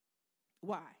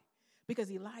 Why? Because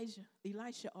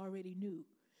Elisha already knew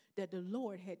that the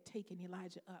Lord had taken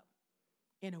Elijah up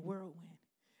in a whirlwind.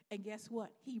 And guess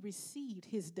what? He received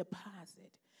his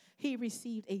deposit. He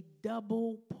received a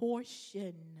double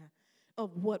portion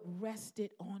of what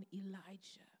rested on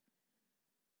Elijah.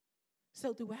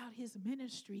 So throughout his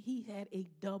ministry, he had a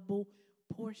double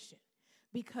portion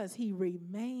because he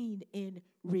remained in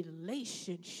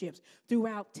relationships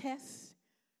throughout test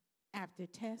after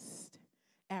test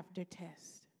after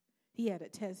test. He had a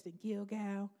test in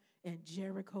Gilgal, in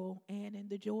Jericho and in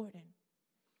the Jordan.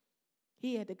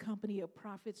 He had the company of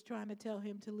prophets trying to tell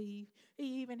him to leave.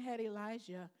 He even had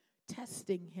Elijah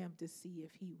testing him to see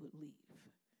if he would leave.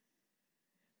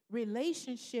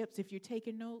 Relationships, if you're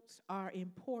taking notes, are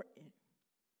important.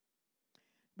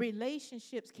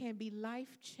 Relationships can be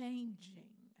life-changing.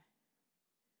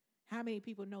 How many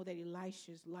people know that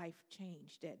Elisha's life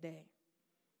changed that day?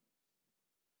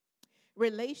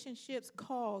 Relationships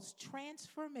cause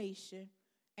transformation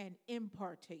and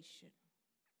impartation.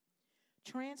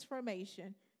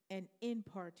 Transformation and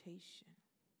impartation.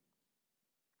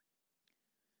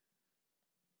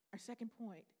 Our second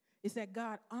point is that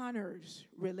God honors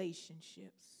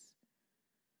relationships.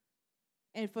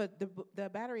 And for the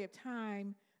battery of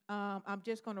time, I'm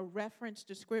just going to reference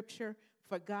the scripture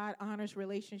for God honors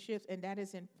relationships, and that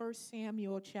is in 1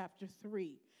 Samuel chapter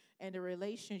 3, and the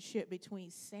relationship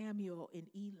between Samuel and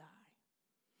Eli.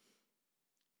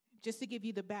 Just to give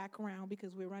you the background,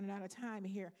 because we're running out of time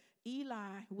here,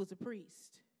 Eli was a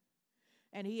priest,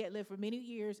 and he had lived for many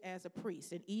years as a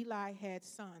priest, and Eli had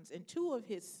sons, and two of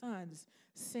his sons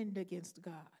sinned against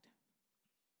God.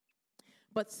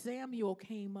 But Samuel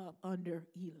came up under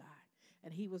Eli,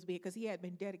 and he was because he had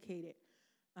been dedicated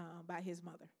by his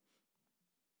mother.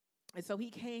 And so he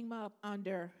came up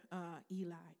under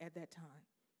Eli at that time.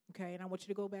 Okay, and I want you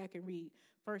to go back and read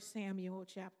 1 Samuel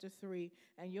chapter 3,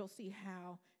 and you'll see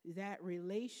how that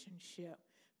relationship,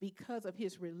 because of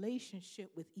his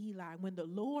relationship with Eli, when the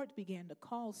Lord began to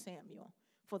call Samuel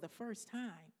for the first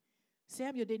time,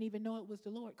 Samuel didn't even know it was the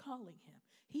Lord calling him.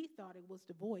 He thought it was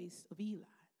the voice of Eli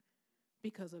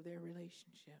because of their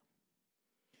relationship.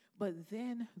 But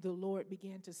then the Lord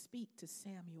began to speak to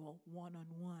Samuel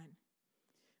one-on-one.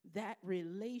 That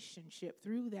relationship,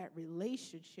 through that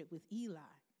relationship with Eli,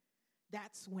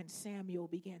 that's when Samuel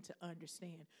began to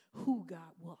understand who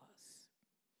God was.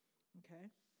 Okay?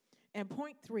 And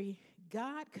point 3,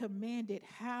 God commanded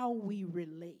how we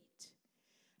relate.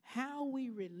 How we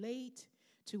relate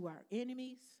to our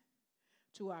enemies,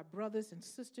 to our brothers and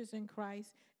sisters in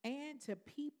Christ, and to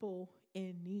people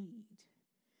in need.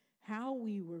 How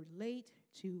we relate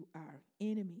to our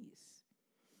enemies,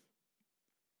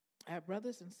 our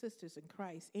brothers and sisters in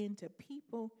Christ, and to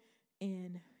people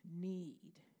in need.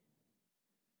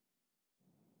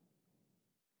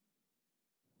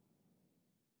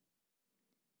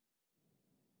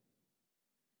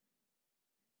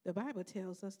 The Bible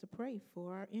tells us to pray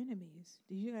for our enemies.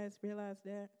 Do you guys realize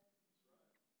that?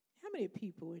 How many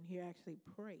people in here actually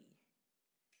pray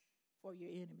for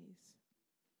your enemies?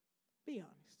 Be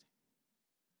honest.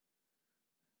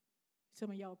 Some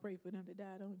of y'all pray for them to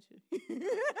die, don't you?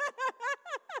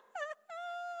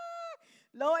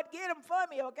 Lord, get them for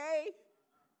me, okay?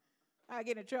 I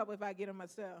get in trouble if I get them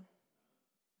myself.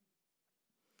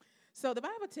 So the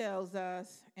Bible tells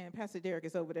us, and Pastor Derek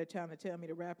is over there trying to tell me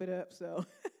to wrap it up, so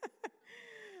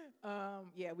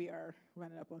yeah, we are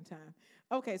running up on time.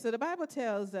 Okay, so the Bible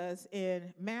tells us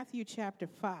in Matthew chapter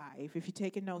 5, if you're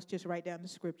taking notes, just write down the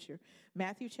scripture.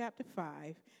 Matthew chapter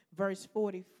 5, verse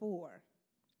 44.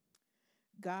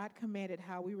 God commanded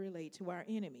how we relate to our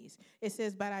enemies. It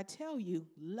says, but I tell you,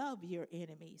 love your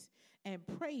enemies and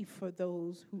pray for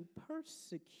those who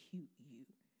persecute you.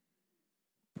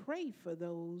 Pray for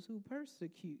those who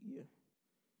persecute you,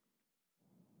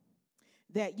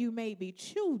 that you may be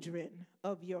children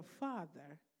of your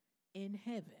Father in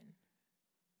heaven.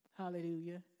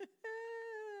 Hallelujah.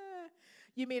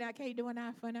 You mean I can't do an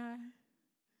eye for an eye?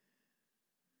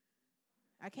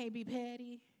 I can't be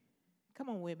petty? Come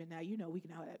on, women, now, you know we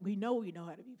know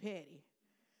how to be petty.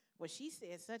 Well, she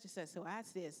said such and such, so I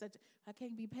said such. I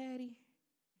can't be petty.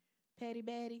 Petty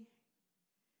Betty.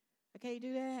 I can't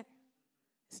do that.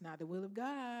 It's not the will of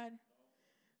God.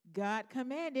 God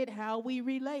commanded how we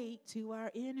relate to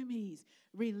our enemies.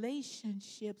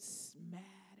 Relationships matter.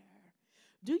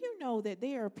 Do you know that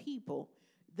there are people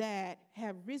that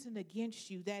have risen against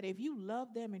you, that if you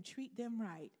love them and treat them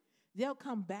right, they'll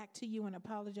come back to you and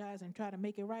apologize and try to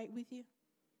make it right with you?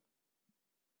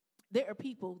 There are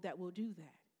people that will do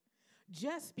that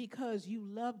just because you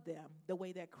love them the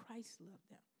way that Christ loved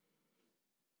them.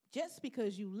 Just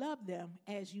because you love them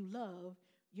as you love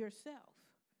yourself.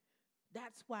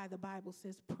 That's why the Bible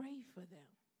says pray for them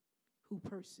who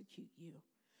persecute you.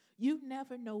 You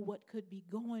never know what could be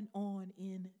going on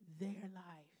in their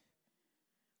life.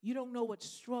 You don't know what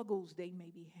struggles they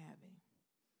may be having.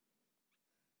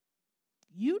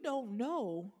 You don't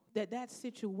know that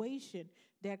situation,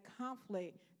 that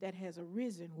conflict that has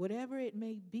arisen, whatever it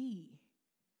may be,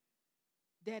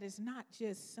 that is not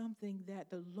just something that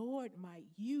the Lord might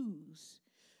use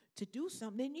to do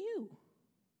something in you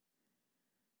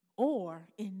or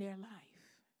in their life.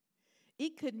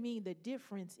 It could mean the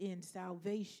difference in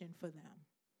salvation for them,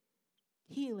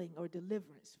 healing or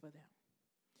deliverance for them.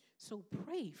 So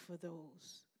pray for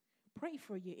those. Pray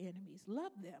for your enemies.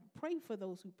 Love them. Pray for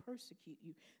those who persecute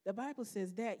you. The Bible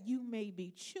says that you may be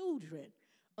children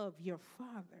of your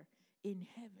Father in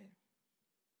heaven.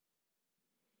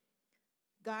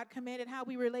 God commanded how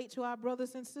we relate to our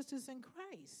brothers and sisters in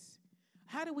Christ.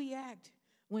 How do we act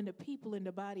when the people in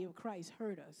the body of Christ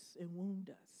hurt us and wound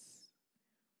us?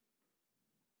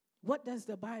 What does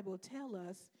the Bible tell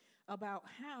us about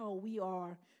how we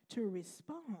are to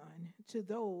respond to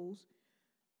those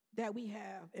that we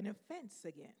have an offense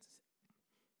against?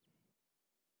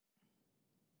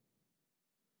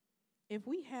 If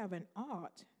we have an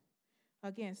ought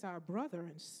against our brother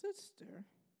and sister,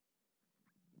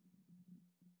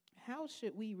 how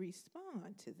should we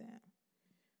respond to them?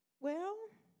 Well,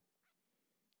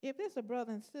 if there's a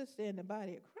brother and sister in the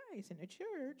body of Christ in the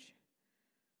church,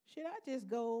 should I just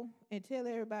go and tell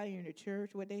everybody in the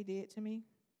church what they did to me?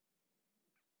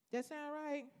 That sound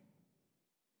right?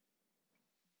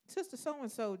 Sister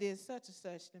so-and-so did such and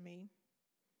such to me.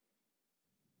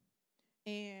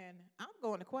 And I'm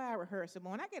going to choir rehearsal.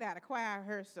 But when I get out of choir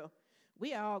rehearsal,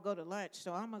 we all go to lunch.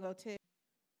 So I'm going to go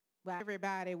tell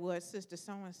everybody what Sister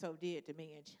so-and-so did to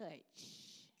me in church.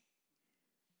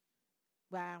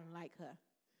 Why I don't like her.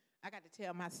 I got to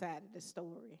tell my side of the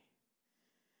story.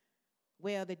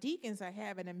 Well, the deacons are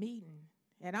having a meeting,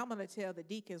 and I'm going to tell the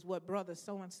deacons what brother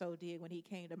so-and-so did when he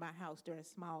came to my house during a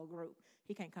small group.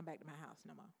 He can't come back to my house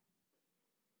no more.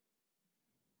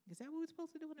 Is that what we're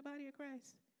supposed to do in the body of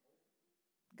Christ?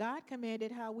 God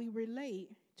commanded how we relate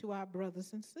to our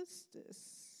brothers and sisters.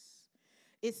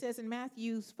 It says in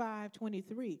Matthew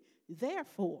 5:23,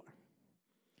 therefore,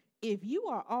 if you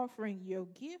are offering your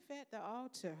gift at the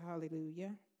altar,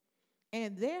 hallelujah,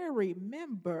 and there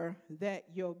remember that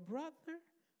your brother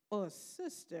or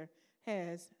sister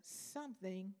has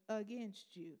something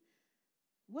against you.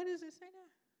 What does it say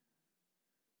now?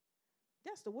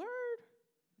 That's the word?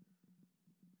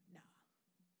 No.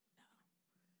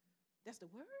 That's the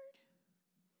word?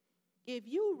 If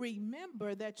you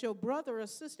remember that your brother or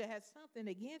sister has something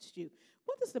against you,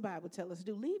 what does the Bible tell us to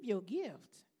do? Leave your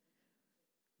gift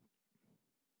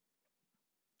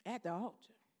at the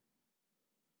altar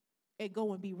and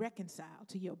go and be reconciled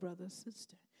to your brother or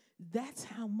sister. That's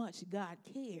how much God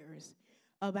cares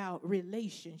about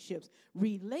relationships.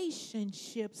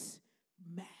 Relationships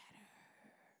matter.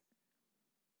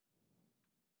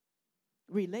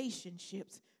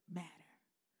 Relationships matter.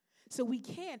 So we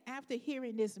can't, after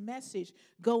hearing this message,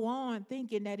 go on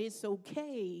thinking that it's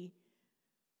okay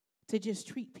to just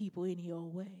treat people any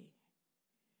old way.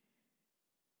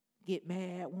 Get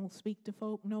mad, won't speak to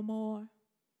folk no more.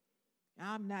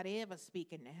 I'm not ever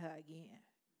speaking to her again.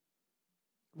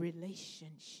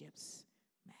 Relationships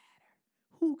matter.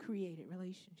 Who created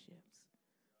relationships?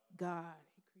 God.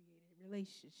 He created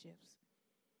relationships.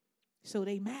 So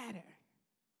they matter.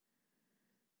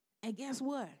 And guess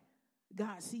what?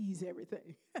 God sees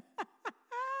everything.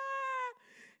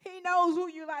 He knows who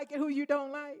you like and who you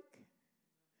don't like.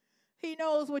 He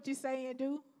knows what you say and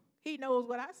do. He knows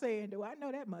what I say and do. I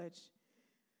know that much.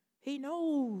 He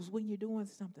knows when you're doing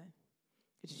something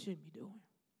that you shouldn't be doing.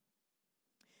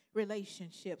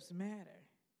 Relationships matter.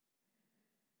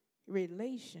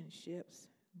 Relationships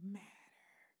matter.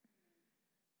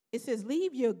 It says,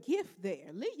 leave your gift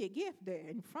there. Leave your gift there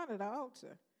in front of the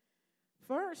altar.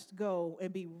 First go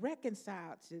and be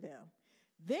reconciled to them.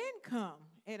 Then come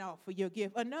and offer your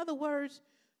gift. In other words,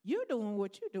 you're doing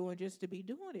what you're doing just to be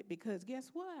doing it, because guess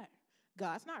what?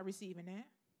 God's not receiving that.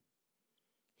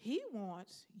 He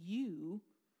wants you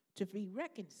to be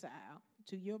reconciled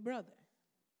to your brother.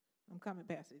 I'm coming,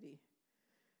 Pastor D.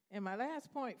 And my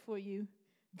last point for you,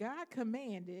 God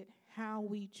commanded how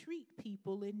we treat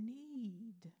people in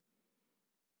need.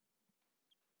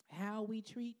 How we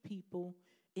treat people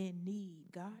in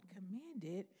need. God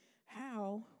commanded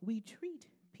how we treat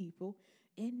people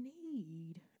in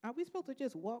need. Are we supposed to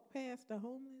just walk past the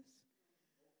homeless?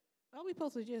 Are we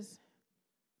supposed to just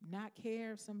not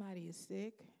care if somebody is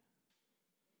sick?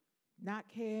 Not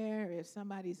care if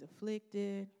somebody's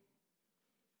afflicted?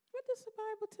 What does the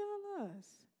Bible tell us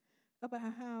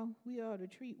about how we are to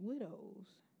treat widows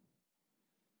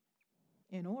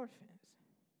and orphans?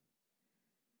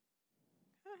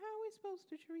 How are we supposed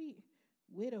to treat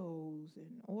widows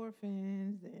and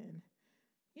orphans and,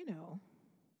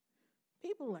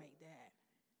 people like that?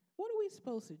 What are we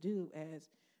supposed to do as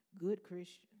good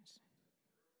Christians?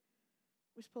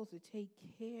 We're supposed to take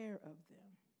care of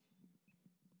them.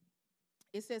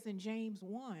 It says in James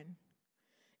 1,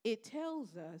 it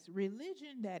tells us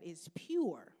religion that is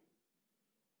pure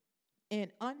and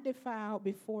undefiled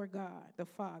before God the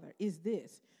Father is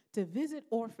this, to visit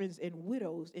orphans and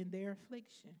widows in their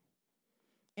affliction,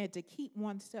 and to keep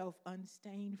oneself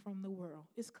unstained from the world.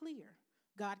 It's clear.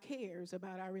 God cares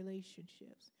about our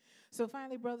relationships. So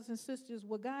finally, brothers and sisters,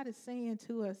 what God is saying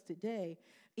to us today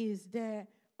is that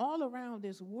all around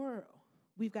this world,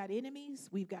 we've got enemies,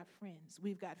 we've got friends,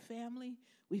 we've got family,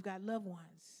 we've got loved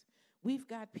ones. We've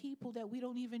got people that we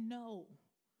don't even know.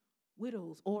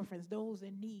 Widows, orphans, those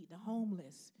in need, the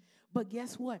homeless. But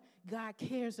guess what? God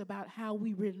cares about how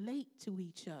we relate to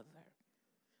each other,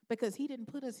 because he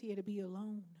didn't put us here to be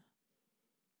alone.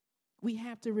 We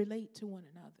have to relate to one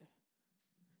another.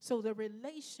 So the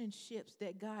relationships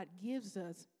that God gives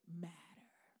us matter.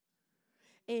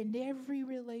 In every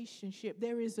relationship,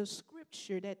 there is a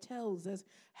scripture that tells us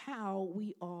how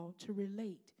we ought to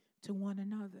relate to one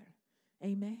another.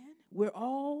 Amen? We're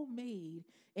all made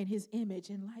in his image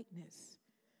and likeness.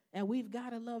 And we've got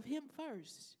to love him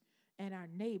first and our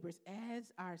neighbors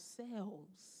as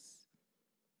ourselves.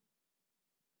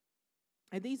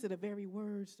 And these are the very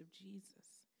words of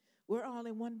Jesus. We're all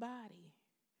in one body.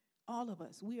 All of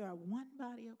us. We are one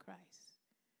body of Christ.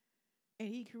 And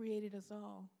he created us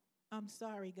all. I'm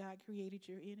sorry, God created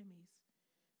your enemies.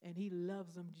 And he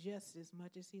loves them just as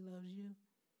much as he loves you.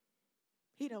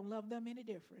 He don't love them any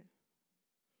different.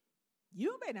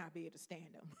 You may not be able to stand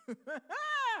them.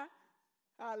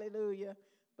 Hallelujah.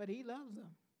 But he loves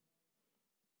them.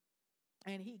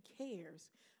 And he cares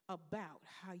about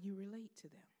how you relate to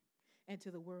them and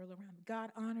to the world around them.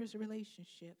 God honors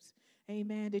relationships.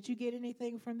 Amen. Did you get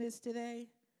anything from this today?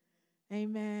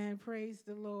 Amen. Praise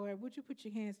the Lord. Would you put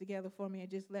your hands together for me and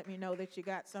just let me know that you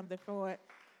got something for it?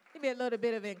 Give me a little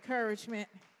bit of encouragement.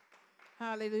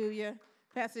 Hallelujah.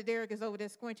 Pastor Derek is over there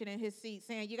squinching in his seat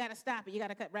saying, you got to stop it. You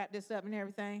got to wrap this up and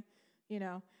everything, you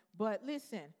know. But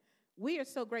listen, we are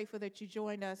so grateful that you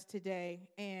joined us today.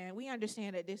 And we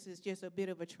understand that this is just a bit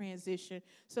of a transition.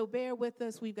 So bear with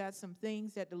us. We've got some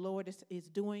things that the Lord is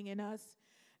doing in us.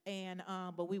 And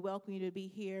but we welcome you to be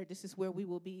here. This is where we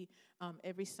will be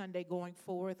every Sunday going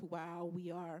forth while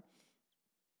we are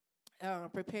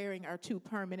preparing our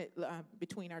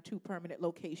between our two permanent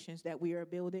locations that we are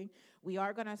building. We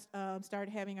are going to start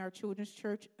having our children's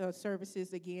church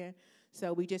services again.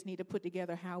 So we just need to put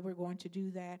together how we're going to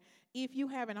do that. If you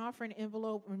have an offering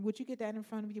envelope, would you get that in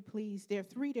front of you, please? There are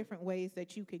 3 different ways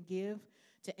that you can give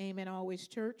to Amen Always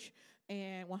Church.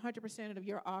 And 100% of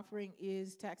your offering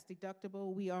is tax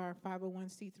deductible. We are a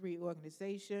 501c3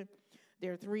 organization.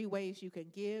 There are 3 ways you can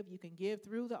give. You can give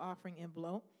through the offering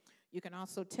envelope. You can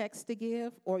also text to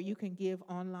give, or you can give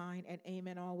online at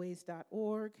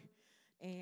amenalways.org.